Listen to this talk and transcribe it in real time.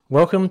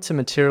Welcome to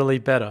Materially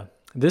Better.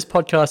 This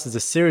podcast is a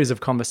series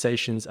of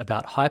conversations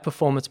about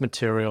high-performance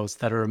materials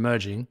that are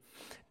emerging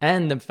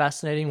and the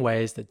fascinating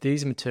ways that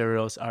these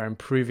materials are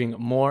improving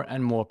more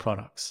and more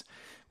products.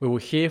 We will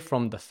hear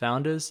from the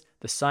founders,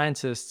 the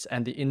scientists,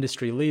 and the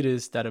industry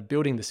leaders that are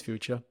building this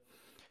future.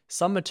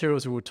 Some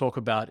materials we will talk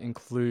about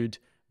include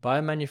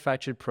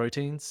biomanufactured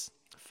proteins,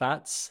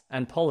 fats,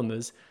 and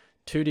polymers,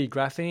 2D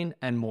graphene,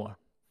 and more.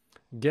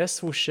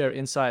 Guests will share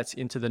insights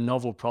into the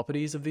novel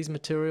properties of these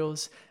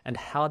materials and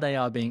how they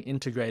are being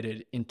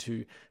integrated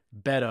into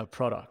better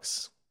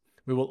products.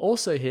 We will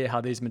also hear how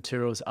these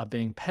materials are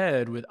being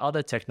paired with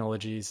other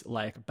technologies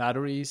like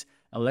batteries,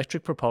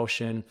 electric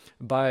propulsion,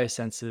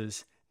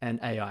 biosensors, and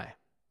AI.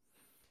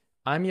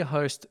 I'm your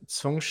host,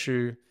 Tsung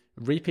Shu,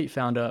 repeat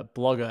founder,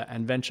 blogger,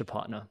 and venture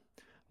partner.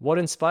 What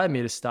inspired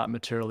me to start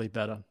Materially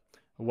Better?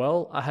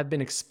 Well, I have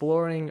been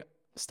exploring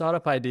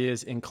startup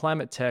ideas in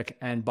climate tech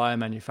and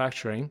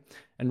biomanufacturing,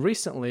 and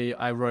recently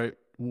I wrote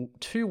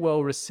two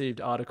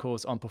well-received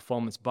articles on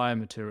performance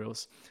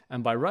biomaterials,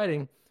 and by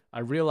writing, I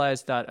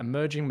realized that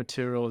emerging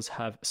materials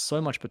have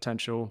so much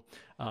potential,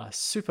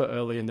 super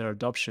early in their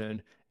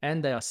adoption,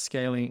 and they are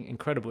scaling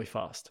incredibly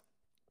fast.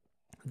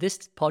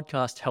 This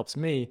podcast helps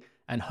me,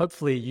 and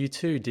hopefully you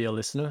too, dear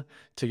listener,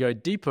 to go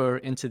deeper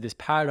into this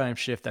paradigm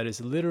shift that is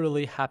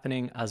literally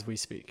happening as we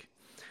speak.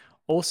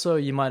 Also,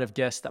 you might have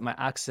guessed that my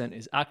accent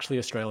is actually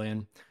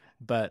Australian,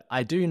 but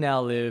I do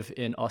now live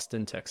in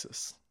Austin,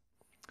 Texas.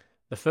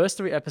 The first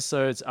 3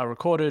 episodes are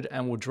recorded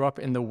and will drop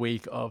in the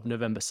week of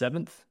November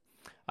 7th.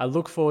 I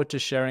look forward to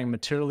sharing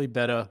Materially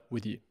Better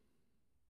with you.